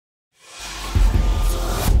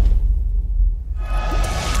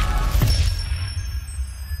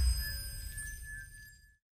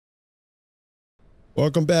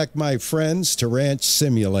Welcome back, my friends, to Ranch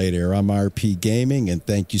Simulator. I'm RP Gaming, and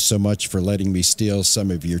thank you so much for letting me steal some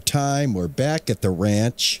of your time. We're back at the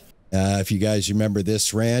ranch. If you guys remember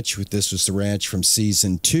this ranch, this was the ranch from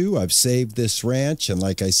Season 2. I've saved this ranch, and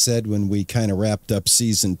like I said when we kind of wrapped up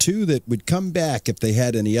Season 2, that we'd come back if they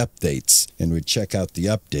had any updates, and we'd check out the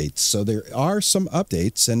updates. So there are some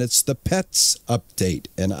updates, and it's the pets update,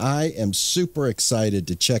 and I am super excited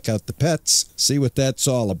to check out the pets, see what that's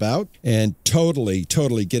all about, and totally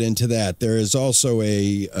get into that. There is also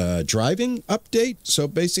a driving update, so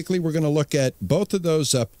basically we're going to look at both of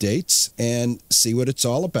those updates and see what it's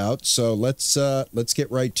all about. So let's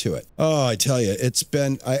get right to it. Oh, I tell you, it's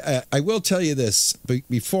been, I will tell you this,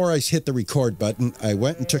 before I hit the record button, I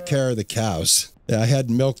went and took care of the cows. I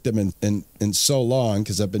hadn't milked them in so long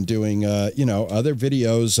because I've been doing, other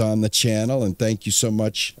videos on the channel, and thank you so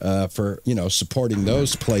much for, supporting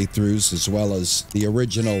those playthroughs as well as the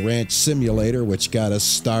original Ranch Simulator, which got us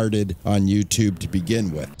started on YouTube to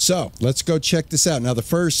begin with. So let's go check this out. Now, the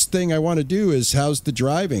first thing I want to do is, how's the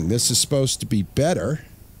driving? This is supposed to be better.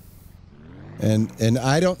 And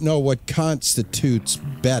I don't know what constitutes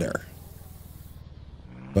better.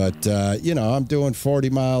 But, I'm doing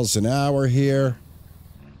 40 miles an hour here.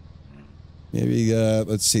 Maybe,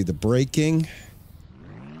 let's see, the braking.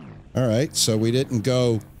 All right, so we didn't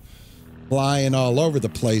go flying all over the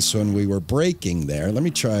place when we were braking there. Let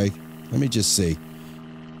me just see.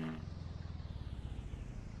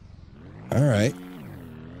 All right.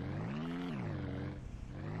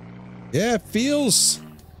 Yeah, it feels...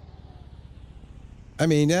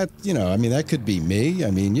 that could be me. I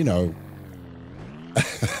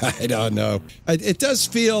don't know. It does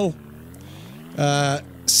feel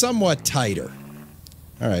somewhat tighter.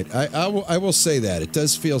 All right, I will say that. It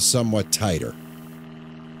does feel somewhat tighter.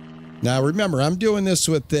 Now, remember, I'm doing this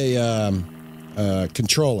with a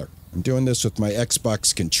controller. I'm doing this with my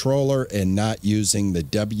Xbox controller and not using the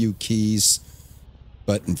W keys.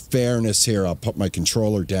 But in fairness here, I'll put my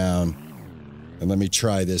controller down. And let me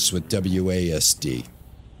try this with WASD.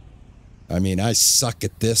 I suck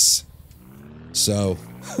at this. So,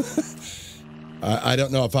 I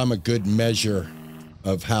don't know if I'm a good measure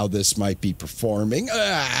of how this might be performing.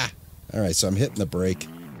 Ah! All right, so I'm hitting the brake.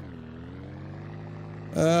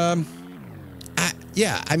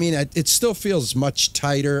 It still feels much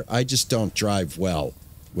tighter. I just don't drive well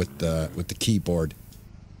with the keyboard.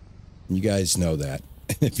 You guys know that.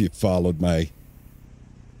 If you followed my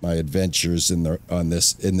adventures in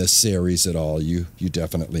this series at all, you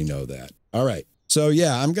definitely know that. All right, so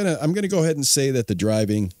yeah, I'm gonna go ahead and say that the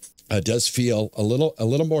driving does feel a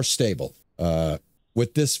little more stable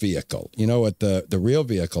with this vehicle. With the real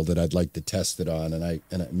vehicle that I'd like to test it on, and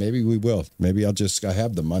maybe we will. Maybe I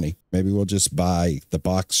have the money. Maybe we'll just buy the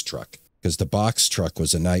box truck, because the box truck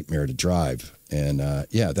was a nightmare to drive. And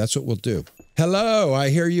yeah, that's what we'll do. Hello, I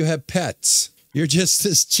hear you have pets. You're just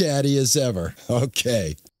as chatty as ever.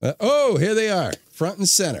 Okay. Oh, here they are, front and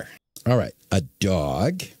center. All right, a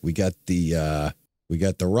dog. We got the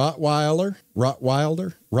Rottweiler.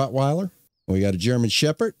 We got a German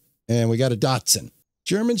Shepherd, and we got a Dachshund.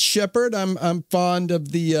 German Shepherd. I'm fond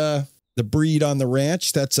of the breed on the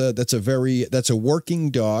ranch. That's a working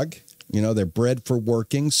dog. They're bred for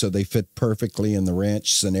working, so they fit perfectly in the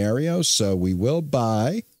ranch scenario. So we will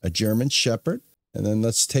buy a German Shepherd. And then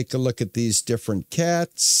let's take a look at these different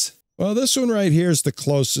cats. Well, this one right here is the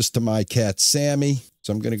closest to my cat, Sammy.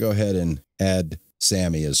 So I'm going to go ahead and add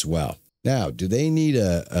Sammy as well. Now, do they need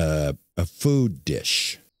a food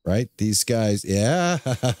dish, right? These guys, yeah,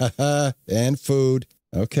 and food.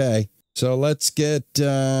 Okay. So let's get,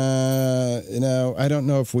 I don't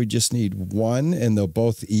know if we just need one and they'll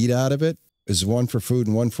both eat out of it. Is one for food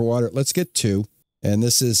and one for water? Let's get two. And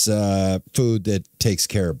this is food that takes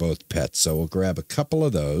care of both pets. So we'll grab a couple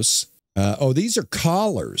of those. These are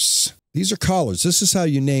collars. These are collars. This is how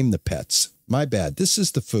you name the pets. My bad. This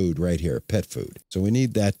is the food right here, pet food. So we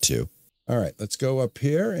need that too. All right, let's go up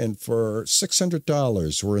here. And for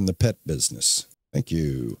 $600, we're in the pet business. Thank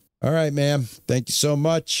you. All right, ma'am. Thank you so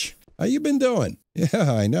much. How you been doing?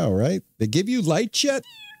 Yeah, I know, right? They give you lights yet?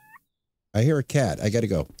 I hear a cat. I got to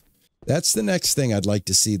go. That's the next thing I'd like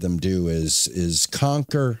to see them do is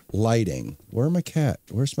conquer lighting. Where are my cat?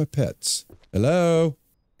 Where's my pets? Hello?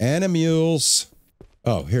 Animules.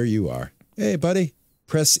 Oh, here you are. Hey, buddy.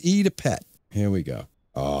 Press E to pet. Here we go.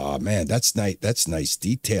 Oh, man, that's nice. That's nice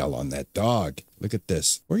detail on that dog. Look at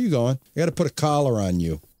this. Where are you going? I got to put a collar on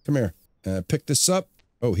you. Come here. Pick this up.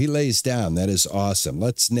 Oh, he lays down. That is awesome.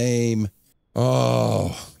 Let's name...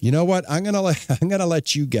 Oh, you know what? I'm gonna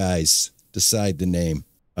let you guys decide the name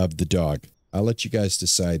of the dog. I'll let you guys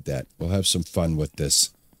decide that. We'll have some fun with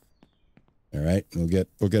this. All right, we'll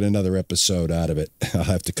get another episode out of it. I'll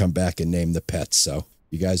have to come back and name the pets. So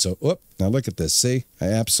you guys will. Whoop! Now look at this. See, I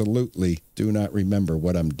absolutely do not remember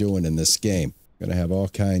what I'm doing in this game. I'm gonna have all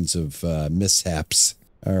kinds of mishaps.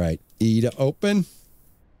 All right, E to open.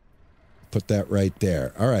 Put that right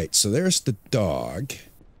there. All right, so there's the dog.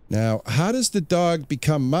 Now, how does the dog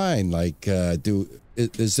become mine? Like,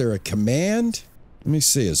 is there a command? Let me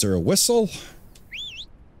see. Is there a whistle?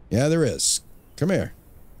 Yeah, there is. Come here.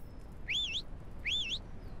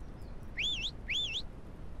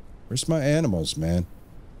 Where's my animals, man?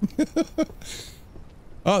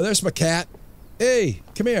 Oh, there's my cat. Hey,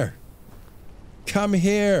 come here. Come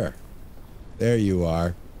here. There you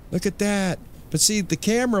are. Look at that. But see, the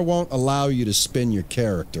camera won't allow you to spin your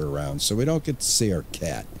character around, so we don't get to see our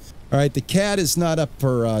cat. All right, the cat is not up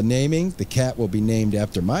for naming. The cat will be named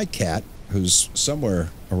after my cat, who's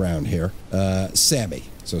somewhere around here. Sammy.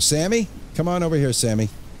 So, Sammy, come on over here, Sammy.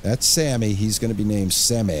 That's Sammy. He's going to be named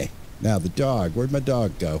Sammy. Now, the dog. Where'd my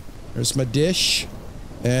dog go? There's my dish.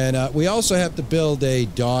 And we also have to build a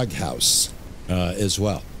dog house as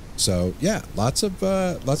well. So, yeah, lots of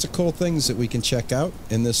cool things that we can check out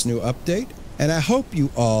in this new update. And I hope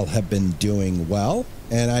you all have been doing well.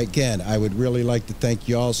 And again, I would really like to thank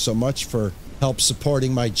you all so much for help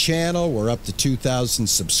supporting my channel. We're up to 2,000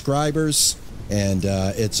 subscribers. And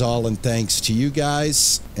it's all in thanks to you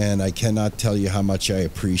guys. And I cannot tell you how much I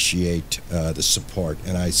appreciate the support.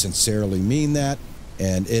 And I sincerely mean that.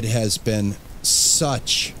 And it has been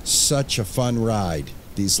such a fun ride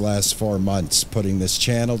these last 4 months, putting this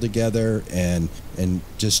channel together and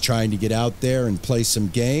just trying to get out there and play some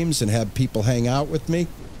games and have people hang out with me.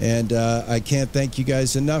 And I can't thank you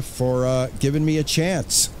guys enough for giving me a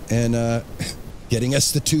chance and getting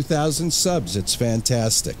us to 2,000 subs. It's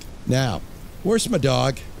fantastic. Now, where's my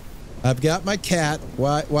dog? I've got my cat.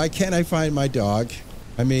 Why can't I find my dog?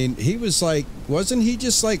 I mean, he was like, wasn't he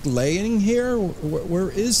just like laying here?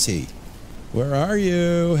 Where is he? Where are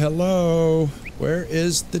you? Hello? Where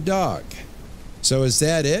is the dog? So is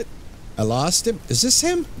that it? I lost him? Is this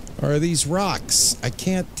him? Or are these rocks? I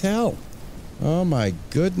can't tell. Oh my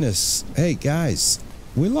goodness. Hey guys,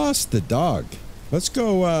 we lost the dog. Let's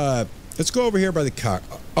go over here by the car.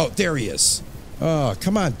 Oh, there he is. Oh,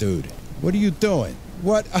 come on, dude. What are you doing?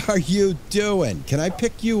 What are you doing? Can I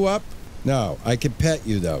pick you up? No, I can pet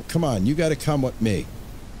you though. Come on, you gotta come with me.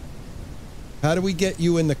 How do we get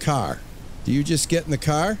you in the car? Do you just get in the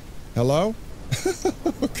car? Hello?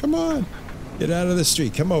 Come on. Get out of the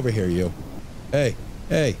street. Come over here, you. Hey,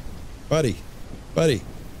 buddy.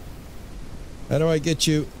 How do I get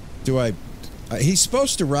you? He's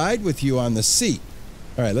supposed to ride with you on the seat.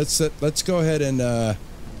 All right, let's go ahead and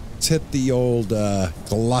let's hit the old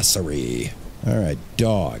glossary. All right,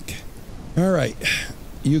 dog. All right.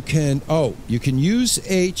 You can use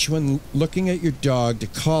H when looking at your dog to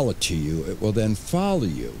call it to you. It will then follow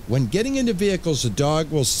you. When getting into vehicles, the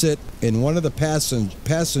dog will sit in one of the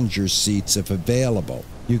passenger seats if available.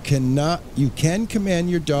 You can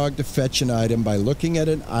command your dog to fetch an item by looking at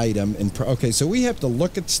an item. Okay, so we have to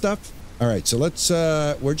look at stuff. All right, so let's.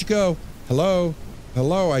 Where'd you go? Hello.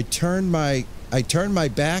 I turned my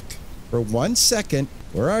back for 1 second.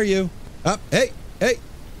 Where are you? Up. Hey.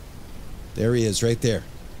 There he is, right there.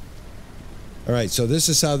 All right, so this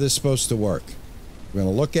is how this is supposed to work. We're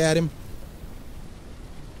going to look at him.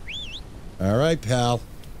 All right, pal.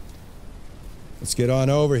 Let's get on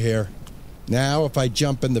over here. Now, if I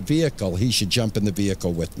jump in the vehicle, he should jump in the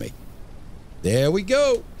vehicle with me. There we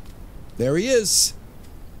go. There he is.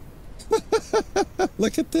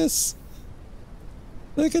 Look at this.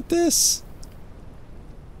 Look at this.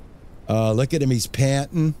 Look at him. He's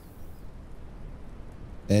panting.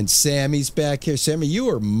 And Sammy's back here. Sammy, you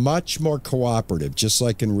are much more cooperative, just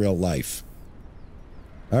like in real life.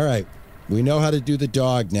 All right. We know how to do the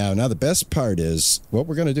dog now. Now, the best part is what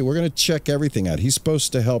we're going to do. We're going to check everything out. He's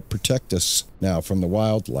supposed to help protect us now from the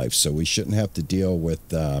wildlife, so we shouldn't have to deal with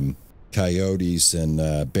coyotes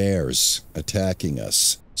and bears attacking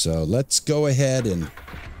us. So let's go ahead and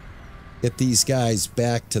get these guys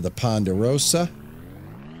back to the Ponderosa.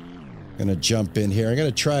 I'm going to jump in here. I'm going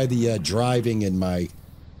to try the driving in my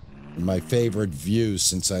favorite view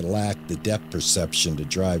since I lack the depth perception to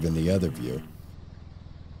drive in the other view.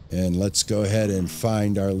 And let's go ahead and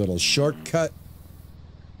find our little shortcut.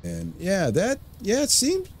 And it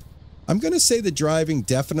seems, I'm going to say the driving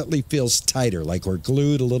definitely feels tighter, like we're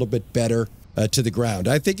glued a little bit better to the ground.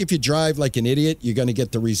 I think if you drive like an idiot, you're going to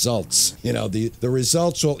get the results. You know, the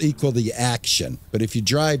results will equal the action. But if you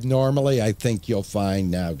drive normally, I think you'll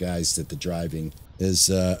find now, guys, that the driving is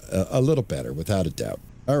a little better, without a doubt.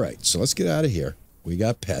 All right, so let's get out of here. We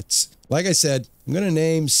got pets. Like I said, I'm going to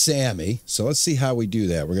name Sammy. So let's see how we do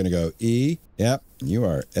that. We're going to go E. Yep. You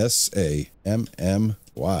are SAMMY.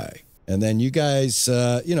 And then you guys,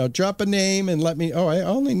 you know, drop a name and let me. Oh, I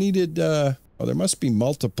only needed. Oh, there must be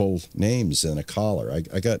multiple names in a collar. I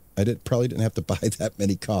probably didn't have to buy that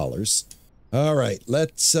many collars. All right,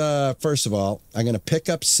 let's, first of all, I'm going to pick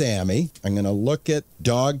up Sammy. I'm going to look at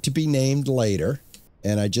dog to be named later.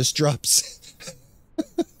 And I just dropped,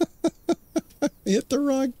 I hit the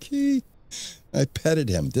wrong key. I petted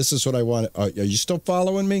him. This is what I wanted. Oh, are you still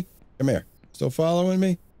following me? Come here. Still following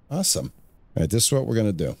me? Awesome. All right, this is what we're going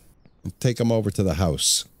to do. Take him over to the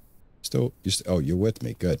house. Oh, you're with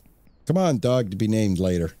me. Good. Come on, dog to be named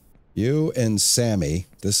later. You and Sammy,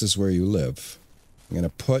 this is where you live. I'm going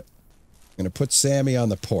to put Sammy on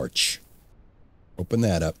the porch. Open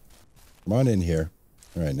that up. Come on in here.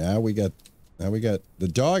 All right, now we got the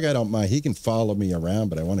dog. I don't mind. He can follow me around,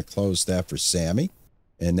 but I want to close that for Sammy.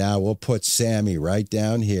 And now we'll put Sammy right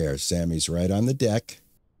down here. Sammy's right on the deck.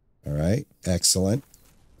 All right, excellent.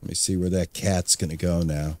 Let me see where that cat's going to go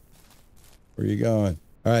now. Where are you going?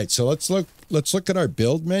 All right, so let's look at our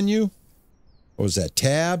build menu. What was that?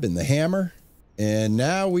 Tab and the hammer. And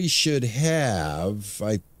now we should have,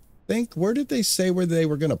 I think, where did they say where they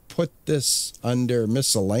were going to put this under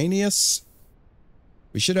miscellaneous?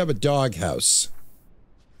 We should have a doghouse.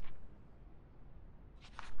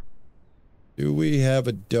 Do we have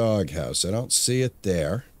a doghouse? I don't see it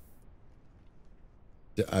there.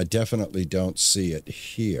 I definitely don't see it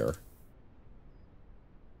here.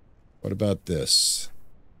 What about this?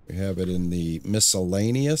 We have it in the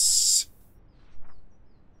miscellaneous.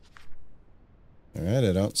 All right,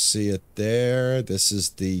 I don't see it there. This is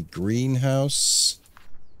the greenhouse.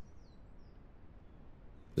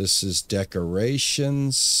 This is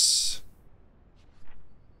decorations.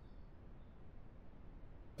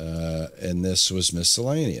 And this was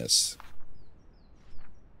miscellaneous.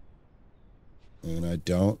 And I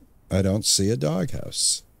don't see a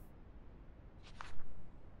doghouse.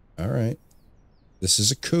 All right. This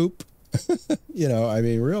is a coop. You know, I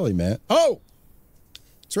mean, really, man. Oh!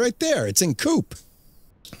 It's right there. It's in coop.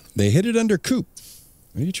 They hid it under coop.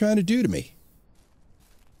 What are you trying to do to me?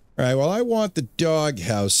 All right, well, I want the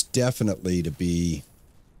doghouse definitely to be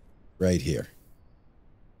right here.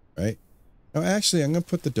 Right? No, actually, I'm going to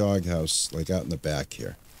put the doghouse, like, out in the back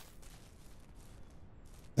here.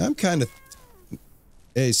 I'm kind of...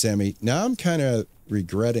 Hey, Sammy. Now I'm kind of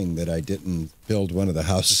regretting that I didn't build one of the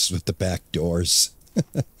houses with the back doors.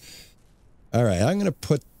 All right, I'm going to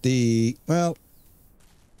put the... Well...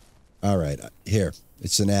 All right, here.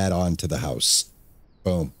 It's an add-on to the house.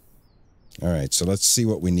 Boom. All right, so let's see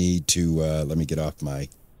what we need to... let me get off my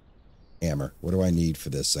hammer. What do I need for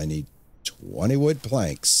this? I need 20 wood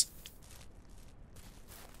planks.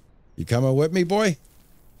 You coming with me, boy?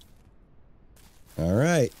 All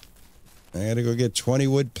right. I gotta go get 20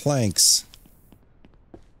 wood planks.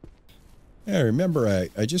 Yeah, remember,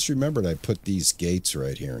 I just remembered I put these gates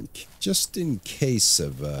right here, just in case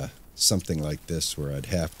of something like this where I'd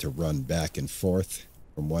have to run back and forth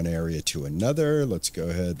from one area to another. Let's go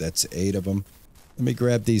ahead. That's 8 of them. Let me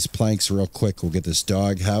grab these planks real quick. We'll get this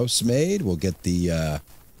dog house made. We'll get the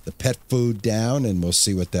pet food down, and we'll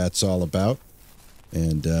see what that's all about.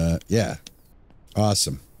 And, yeah.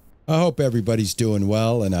 Awesome. I hope everybody's doing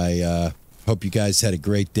well, and I hope you guys had a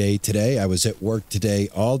great day today. I was at work today,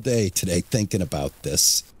 all day today, thinking about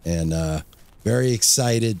this, and very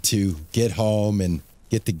excited to get home and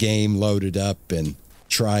get the game loaded up and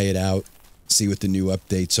try it out, see what the new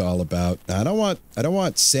update's all about. Now, I don't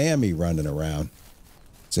want Sammy running around.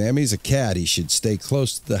 Sammy's a cat. He should stay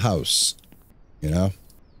close to the house. You know,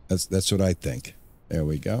 that's what I think. There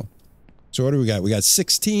we go. So what do we got? We got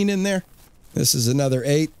 16 in there. This is another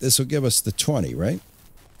 8. This will give us the 20, right?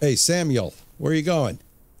 Hey, Samuel, where are you going?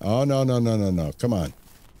 Oh, no. Come on.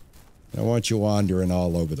 I don't want you wandering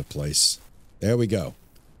all over the place. There we go.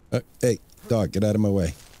 Hey, dog, get out of my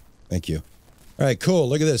way. Thank you. All right, cool.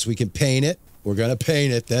 Look at this. We can paint it. We're going to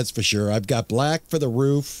paint it, that's for sure. I've got black for the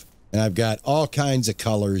roof, and I've got all kinds of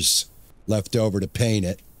colors left over to paint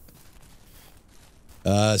it.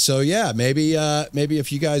 So yeah, maybe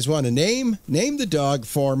if you guys want to name the dog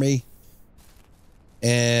for me,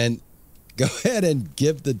 and go ahead and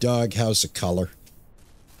give the doghouse a color.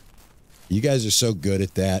 You guys are so good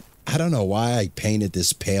at that. I don't know why I painted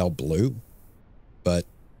this pale blue, but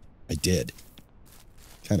I did.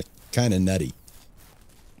 Kind of nutty.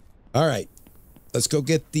 All right, let's go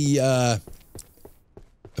get the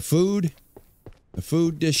food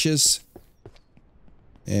dishes,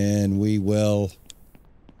 and we will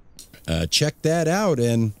check that out,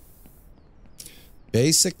 and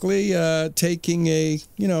Basically, taking a,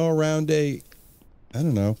 around a, I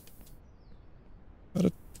don't know,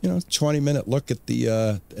 about a, 20-minute look at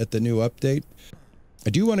the new update. I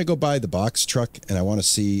do want to go buy the box truck, and I want to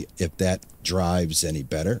see if that drives any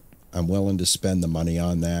better. I'm willing to spend the money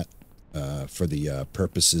on that for the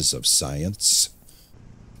purposes of science.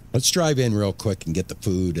 Let's drive in real quick and get the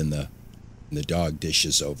food and the dog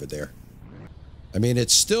dishes over there. I mean,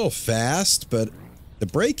 it's still fast, but the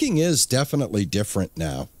braking is definitely different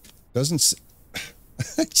now. Doesn't...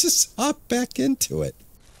 I just hop back into it.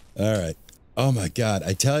 All right. Oh my God.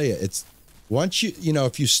 I tell you, it's... Once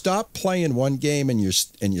if you stop playing one game and you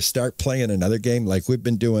start playing another game, like we've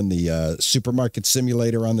been doing the supermarket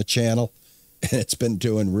simulator on the channel, and it's been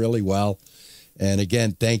doing really well. And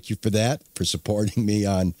again, thank you for that, for supporting me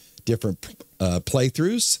on different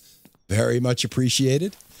playthroughs. Very much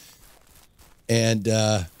appreciated. And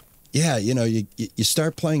yeah, you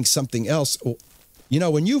start playing something else.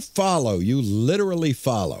 When you follow, you literally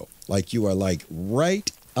follow. Like you are like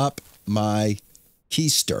right up my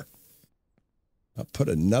keister. I'll put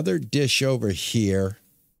another dish over here.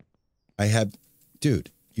 Dude,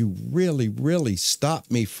 you really, really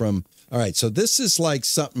stopped me from... All right, so this is like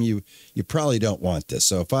something you probably don't want this.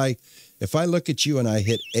 So if I look at you and I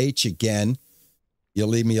hit H again, you'll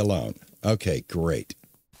leave me alone. Okay, great.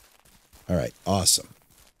 All right, awesome.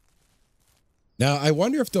 Now, I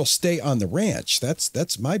wonder if they'll stay on the ranch.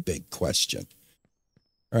 That's my big question.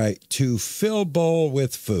 All right, to fill bowl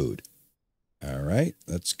with food. All right,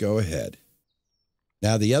 let's go ahead.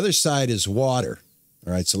 Now, the other side is water.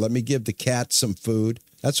 All right, so let me give the cat some food.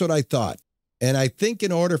 That's what I thought. And I think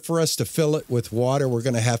in order for us to fill it with water, we're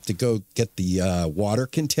going to have to go get the water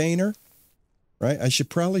container, right? I should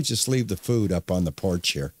probably just leave the food up on the porch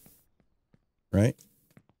here, right?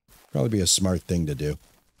 Probably be a smart thing to do.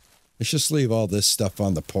 Let's just leave all this stuff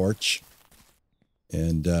on the porch.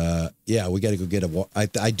 And, yeah, we got to go get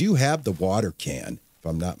I do have the water can, if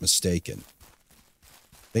I'm not mistaken.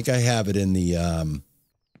 I think I have it in the...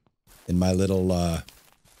 in my little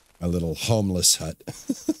homeless hut.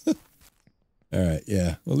 All right,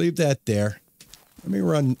 yeah, we'll leave that there. Let me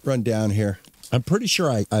run down here. I'm pretty sure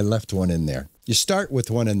I left one in there. You start with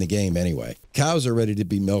one in the game anyway. Cows are ready to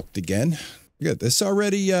be milked again. Look at this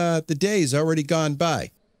already. The day's already gone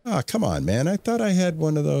by. Oh, come on, man. I thought I had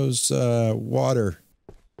one of those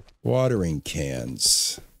watering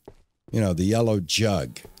cans. The yellow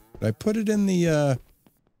jug. Did I put it in the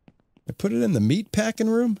meat packing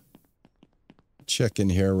room? Check in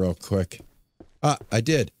here real quick. Ah, I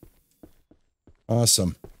did.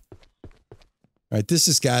 Awesome. All right, this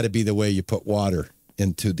has got to be the way you put water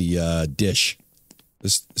into the dish.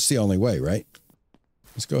 This is the only way, right?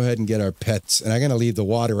 Let's go ahead and get our pets. And I'm going to leave the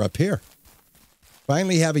water up here.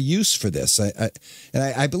 Finally have a use for this.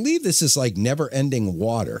 I believe this is like never-ending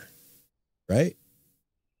water, right?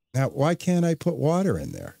 Now, why can't I put water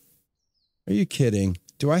in there? Are you kidding?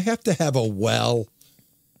 Do I have to have a well?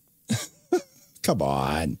 Come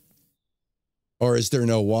on. Or is there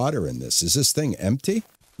no water in this? Is this thing empty?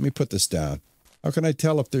 Let me put this down. How can I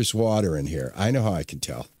tell if there's water in here? I know how I can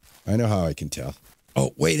tell.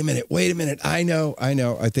 Oh, wait a minute. I know.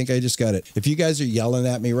 I think I just got it. If you guys are yelling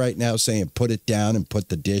at me right now saying put it down and put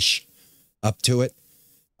the dish up to it,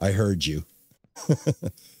 I heard you. All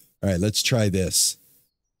right, let's try this.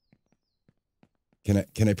 Can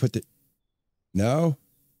I put the... No?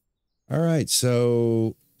 All right,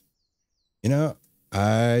 so...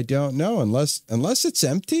 I don't know unless it's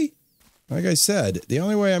empty. Like I said, the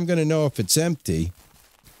only way I'm going to know if it's empty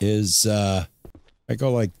is I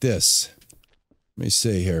go like this. Let me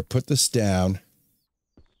see here. Put this down.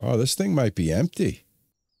 Oh, this thing might be empty.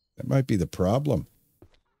 That might be the problem.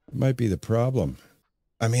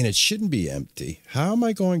 I mean, it shouldn't be empty. How am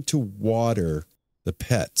I going to water the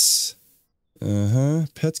pets?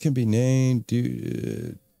 Pets can be named.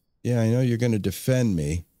 Yeah, I know you're going to defend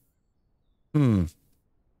me.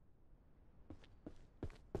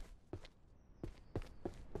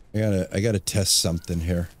 I gotta test something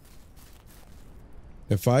here.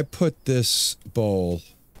 If I put this bowl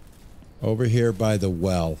over here by the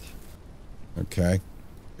well, okay,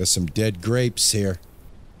 got some dead grapes here.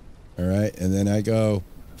 All right, and then I go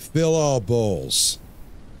fill all bowls.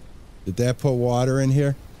 Did that put water in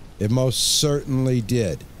here? It most certainly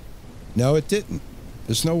did. No, it didn't.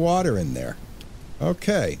 There's no water in there.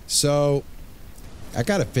 Okay, so I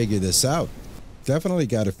got to figure this out. Definitely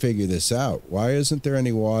got to figure this out. Why isn't there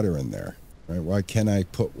any water in there? Right? Why can't I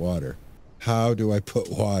put water? How do I put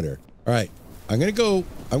water? All right, I'm gonna go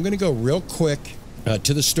real quick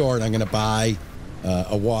to the store and I'm gonna buy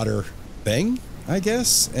a water thing, I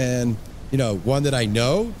guess, and you know, one that I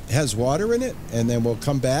know has water in it, and then we'll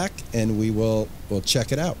come back and we'll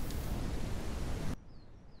check it out.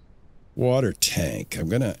 Water tank. I'm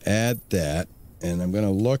going to add that, and I'm going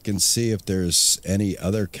to look and see if there's any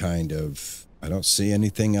other kind of... I don't see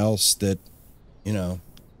anything else that, you know,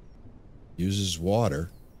 uses water.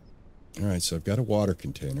 All right, so I've got a water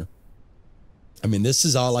container. I mean, this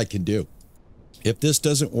is all I can do. If this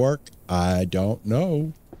doesn't work, I don't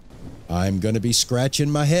know. I'm going to be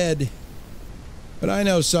scratching my head. But I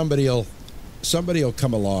know somebody'll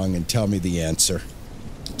come along and tell me the answer.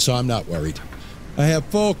 So I'm not worried. I have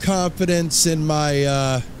full confidence in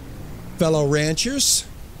my fellow ranchers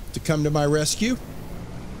to come to my rescue,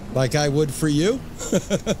 like I would for you.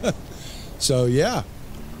 So yeah.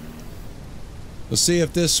 We'll see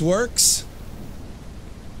if this works.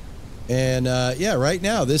 And yeah, right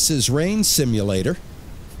now this is Rain Simulator.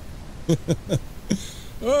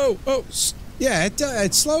 Oh, yeah,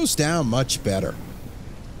 it slows down much better.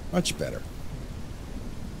 Much better.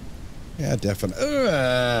 Yeah, definitely.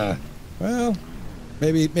 Well,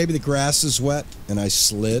 maybe the grass is wet and I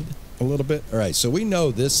slid a little bit. All right, so we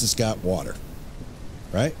know this has got water,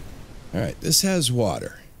 right? All right, this has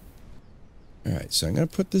water. All right, so I'm going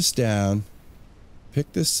to put this down,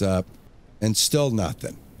 pick this up, and still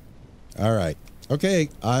nothing. All right. Okay,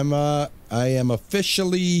 I am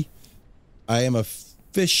officially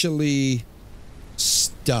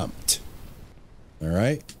stumped. All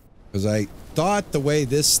right? Because I thought the way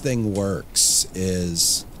this thing works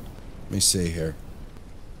is, let me see here,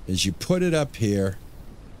 is you put it up here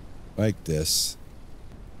like this,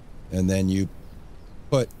 and then you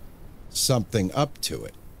put something up to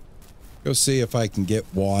it. Go see if I can get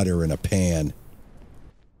water in a pan.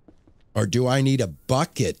 Or do I need a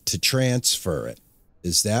bucket to transfer it?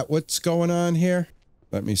 Is that what's going on here?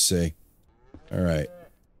 Let me see. All right.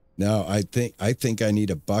 No, I think I need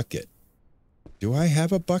a bucket. Do I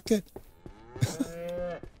have a bucket?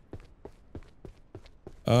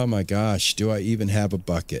 Oh my gosh, do I even have a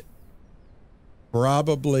bucket?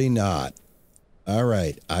 Probably not. All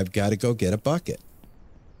right, I've got to go get a bucket.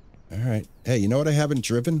 All right. Hey, you know what I haven't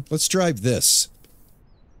driven? Let's drive this.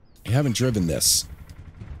 I haven't driven this.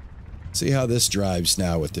 See how this drives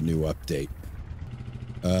now with the new update.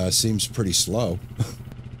 Seems pretty slow.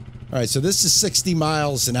 All right, so this is 60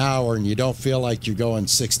 miles an hour, and you don't feel like you're going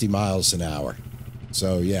 60 miles an hour.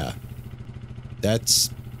 So, yeah. That's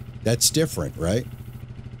different, right?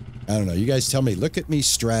 I don't know. You guys tell me. Look at me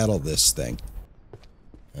straddle this thing.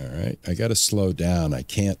 All right, I got to slow down. I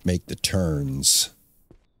can't make the turns.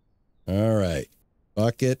 All right.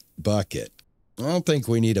 Bucket, bucket. I don't think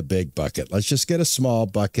we need a big bucket. Let's just get a small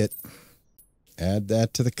bucket. Add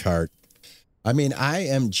that to the cart. I mean, I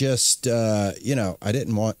am just, you know, I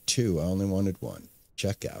didn't want two. I only wanted one.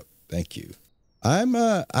 Check out. Thank you. I'm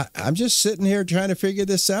just sitting here trying to figure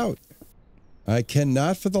this out. I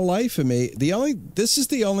cannot for the life of me. This is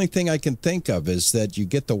the only thing I can think of is that you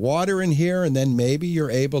get the water in here and then maybe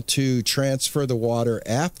you're able to transfer the water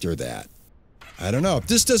after that. I don't know. If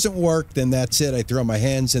this doesn't work, then that's it. I throw my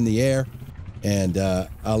hands in the air and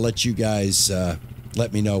I'll let you guys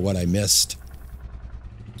let me know what I missed.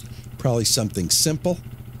 Probably something simple,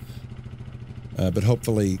 but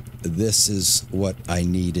hopefully this is what I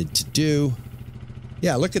needed to do.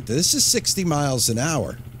 Yeah, look at this. This is 60 miles an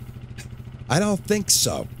hour. I don't think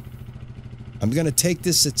so. I'm going to take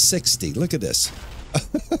this at 60. Look at this.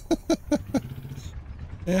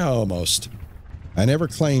 Yeah, almost. I never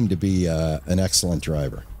claimed to be an excellent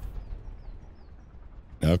driver.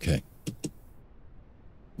 Okay.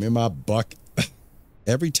 Me and my buck.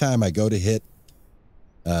 Every time I go to hit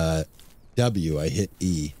W, I hit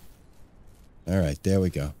E. All right, there we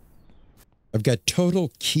go. I've got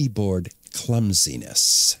total keyboard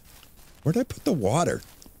clumsiness. Where'd I put the water?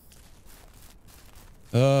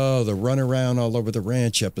 Oh, the run around all over the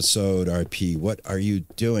ranch episode, RP. What are you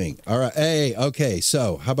doing? All right. Hey, okay.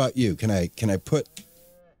 So how about you? Can I put,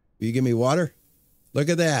 will you give me water? Look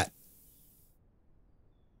at that.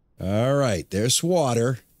 All right. There's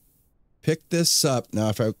water. Pick this up. Now,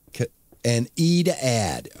 if I can, and E to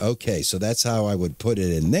add. Okay. So that's how I would put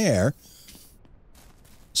it in there.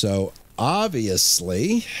 So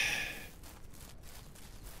obviously,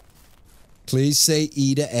 please say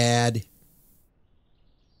E to add.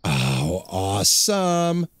 Oh,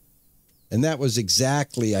 awesome. And that was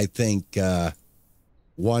exactly, I think,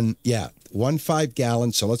 1.5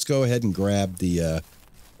 gallons. So let's go ahead and grab the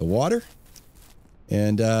water.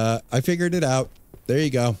 And I figured it out. There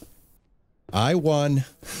you go. I won.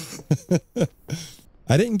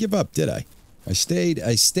 I didn't give up, did I? I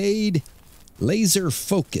stayed laser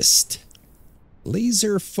focused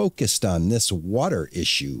on this water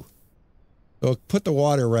issue. So put the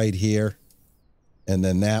water right here. And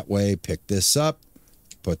then that way, pick this up,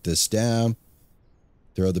 put this down,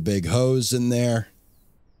 throw the big hose in there.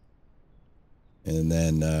 And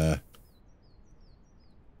then,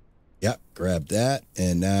 yep, grab that.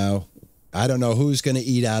 And now, I don't know who's going to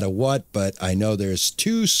eat out of what, but I know there's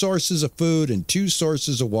 2 sources of food and 2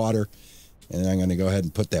 sources of water. And I'm going to go ahead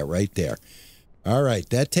and put that right there. All right,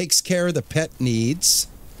 that takes care of the pet needs.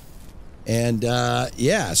 And,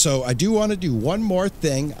 yeah, so I do want to do one more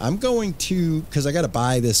thing. I'm going to, because I got to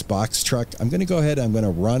buy this box truck, I'm going to go ahead and I'm going to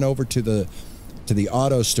run over to the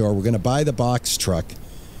auto store. We're going to buy the box truck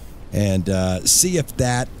and see if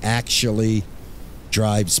that actually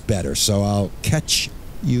drives better. So I'll catch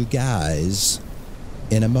you guys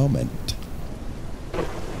in a moment.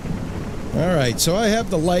 All right, so I have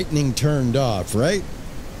the lightning turned off, right?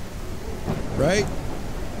 Right?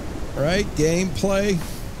 Right? Gameplay?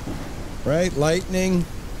 Right? Lightning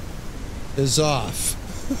is off.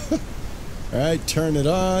 All right, turn it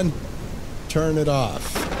on, turn it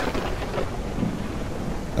off.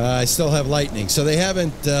 I still have lightning, so they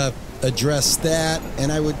haven't addressed that,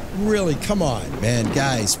 and I would really, come on, man,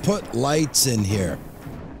 guys, put lights in here.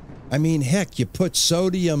 I mean, heck, you put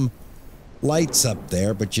sodium lights up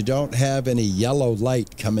there, but you don't have any yellow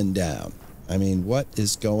light coming down. I mean, what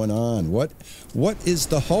is going on? What is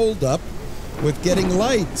the holdup with getting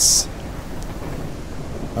lights?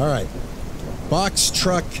 All right, box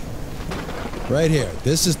truck right here.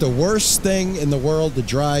 This is the worst thing in the world to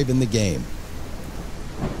drive in the game.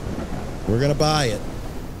 We're going to buy it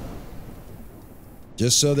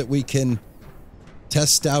just so that we can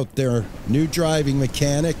test out their new driving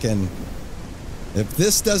mechanic, and if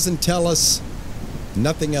this doesn't tell us,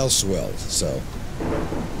 nothing else will. So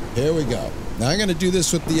here we go. Now I'm going to do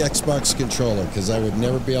this with the Xbox controller because I would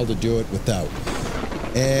never be able to do it without.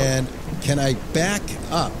 And can I back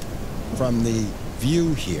up from the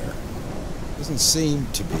view here? Doesn't seem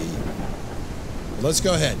to be. Let's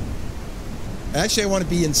go ahead. Actually, I want to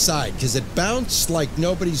be inside because it bounced like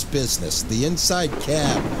nobody's business. The inside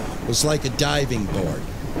cab was like a diving board.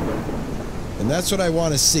 And that's what I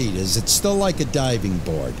want to see. Is it still like a diving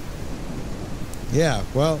board? Yeah,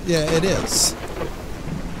 well, yeah, it is.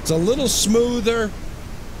 It's a little smoother.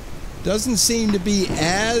 Doesn't seem to be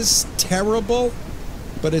as terrible,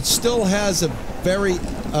 but it still has a very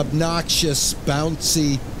obnoxious,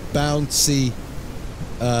 bouncy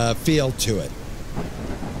feel to it.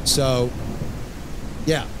 So,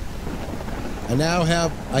 yeah. I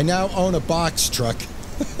now own a box truck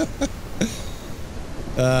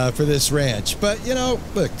for this ranch. But you know,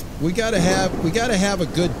 look, we gotta have a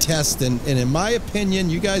good test, and in my opinion,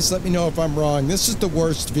 you guys let me know if I'm wrong. This is the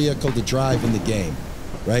worst vehicle to drive in the game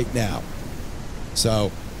right now.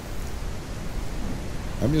 So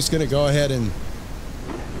I'm just gonna go ahead and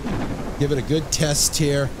give it a good test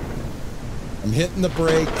here. I'm hitting the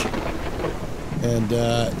brake. And,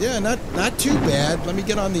 yeah, not too bad. Let me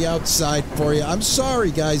get on the outside for you. I'm sorry,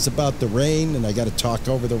 guys, about the rain, and I got to talk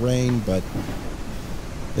over the rain, but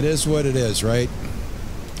it is what it is, right?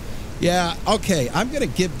 Yeah, okay, I'm going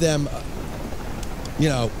to give them, you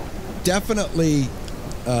know, definitely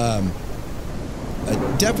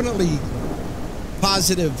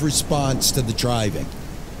positive response to the driving.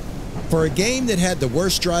 For a game that had the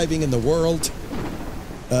worst driving in the world,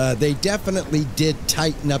 they definitely did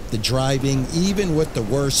tighten up the driving, even with the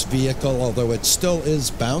worst vehicle, although it still is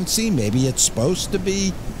bouncy. Maybe it's supposed to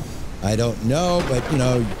be. I don't know, but, you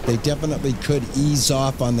know, they definitely could ease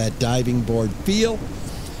off on that diving board feel.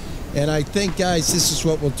 And I think, guys, this is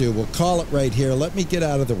what we'll do. We'll call it right here. Let me get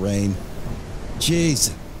out of the rain.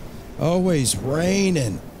 Jeez, always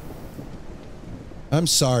raining. I'm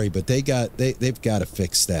sorry, but they've got to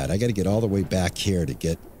fix that. I got to get all the way back here to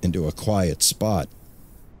get into a quiet spot.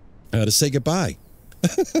 To say goodbye.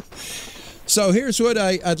 So here's what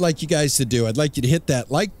I'd like you guys to do. I'd like you to hit that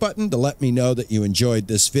like button to let me know that you enjoyed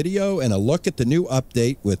this video and a look at the new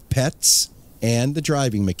update with pets and the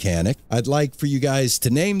driving mechanic. I'd like for you guys to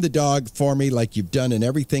name the dog for me like you've done in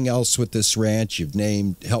everything else with this ranch. You've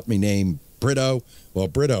helped me name Brito. Well,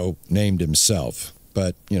 Brito named himself,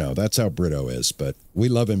 but, you know, that's how Brito is, but we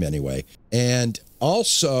love him anyway. And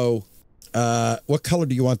also, what color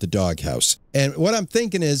do you want the doghouse? And what I'm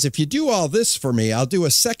thinking is, if you do all this for me, I'll do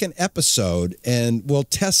a second episode and we'll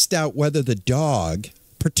test out whether the dog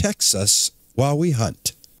protects us while we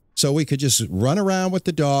hunt. So we could just run around with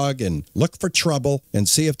the dog and look for trouble and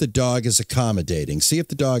see if the dog is accommodating. See if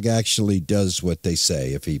the dog actually does what they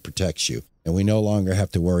say, if he protects you. And we no longer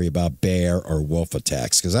have to worry about bear or wolf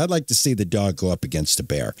attacks, because I'd like to see the dog go up against a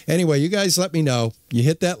bear. Anyway, you guys let me know. You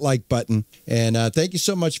hit that like button. And thank you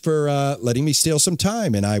so much for letting me steal some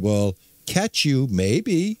time. And I will catch you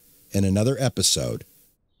maybe in another episode.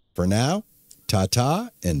 For now, ta-ta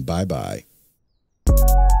and bye-bye.